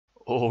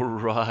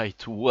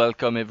Alright,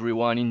 welcome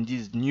everyone in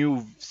this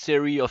new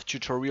series of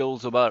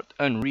tutorials about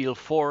Unreal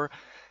 4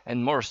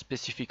 and more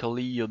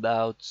specifically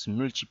about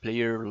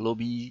multiplayer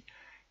lobby.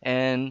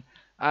 And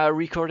I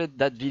recorded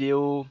that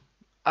video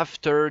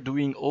after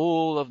doing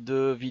all of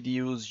the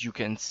videos you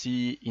can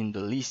see in the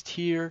list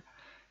here,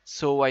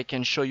 so I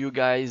can show you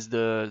guys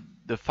the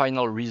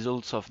final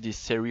results of this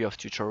series of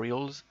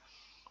tutorials.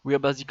 We are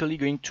basically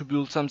going to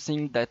build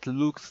something that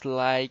looks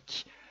like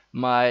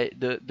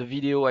the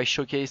video I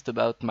showcased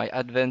about my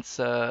advanced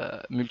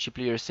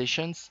multiplayer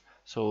sessions.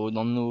 So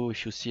don't know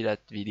if you see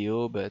that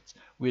video, but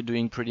we're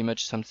doing pretty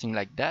much something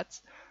like that.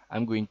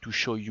 I'm going to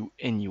show you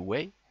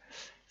anyway.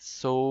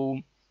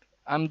 So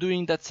I'm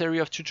doing that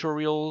series of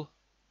tutorial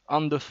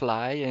on the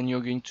fly, and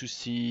you're going to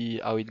see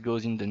how it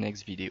goes in the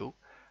next video.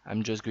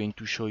 I'm just going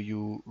to show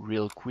you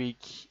real quick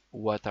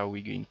what are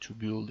we going to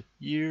build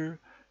here.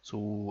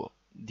 So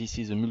this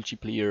is a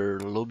multiplayer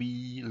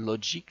lobby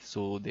logic,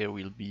 so there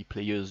will be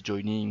players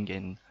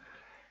joining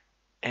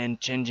and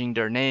changing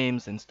their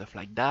names and stuff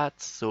like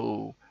that.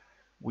 So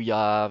we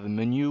have a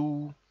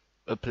menu,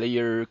 a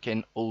player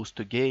can host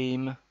a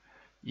game,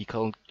 he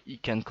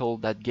can call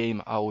that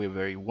game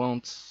however he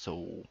wants.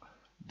 So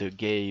the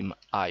game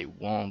I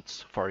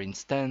want, for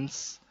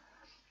instance.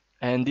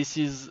 And this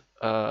is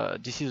a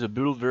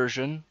build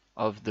version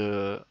of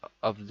the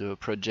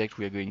project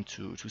we are going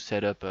to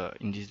set up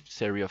in this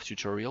series of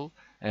tutorial.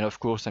 And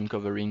of course, I'm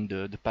covering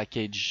the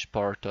package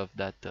part of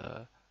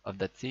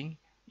that thing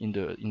in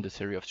the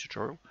series of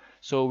tutorial.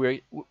 So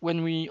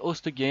when we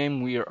host a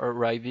game, we are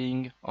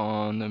arriving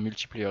on a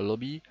multiplayer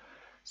lobby.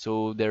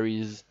 So there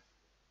is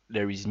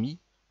me,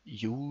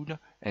 Yoon,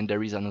 and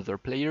there is another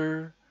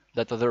player.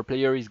 That other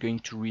player is going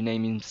to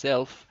rename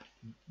himself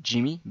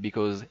Jimmy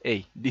because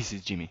hey, this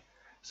is Jimmy.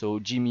 So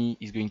Jimmy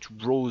is going to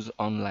browse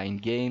online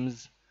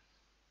games.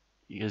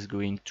 He is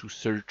going to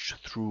search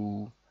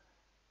through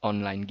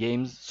online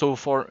games. So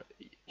for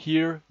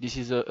here, this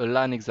is a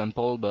LAN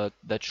example, but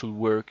that should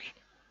work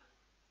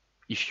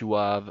if you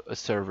have a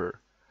server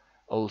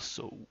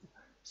also.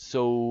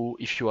 So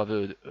if you have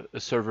a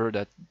server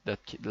that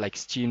like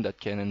Steam that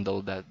can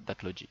handle that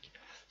logic.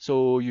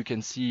 So you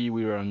can see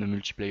we are on the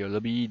multiplayer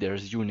lobby.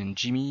 There's Yoon and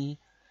Jimmy.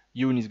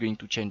 Yoon is going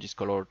to change his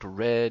color to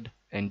red,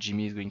 and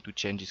Jimmy is going to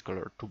change his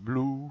color to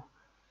blue.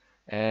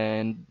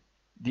 And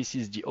this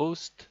is the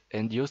host,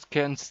 and the host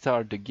can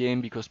start the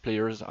game because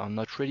players are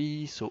not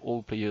ready. So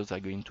all players are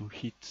going to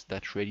hit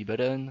that ready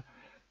button,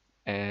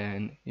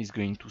 and he's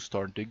going to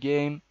start the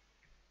game.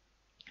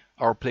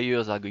 Our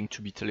players are going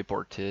to be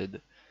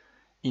teleported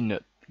in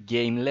a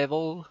game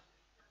level,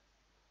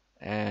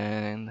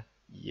 and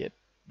yep,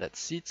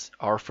 that's it.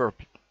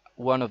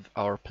 One of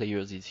our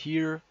players is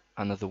here,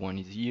 another one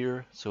is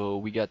here. So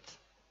we got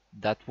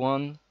that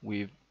one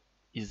with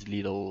his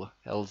little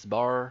health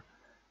bar,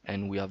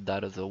 and we have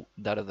that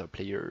other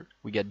player.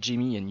 We got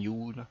Jimmy and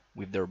Yoon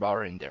with their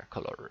bar and their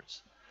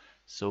colors.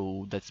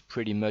 So that's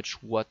pretty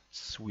much what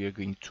we are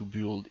going to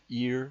build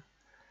here.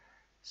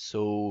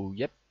 So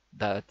yep,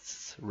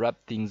 that's wrap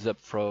things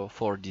up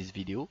for this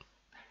video,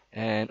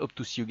 and hope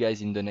to see you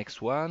guys in the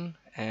next one,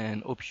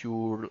 and hope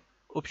you'll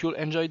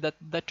enjoy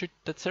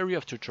that series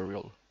of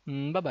tutorial.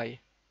 Bye bye.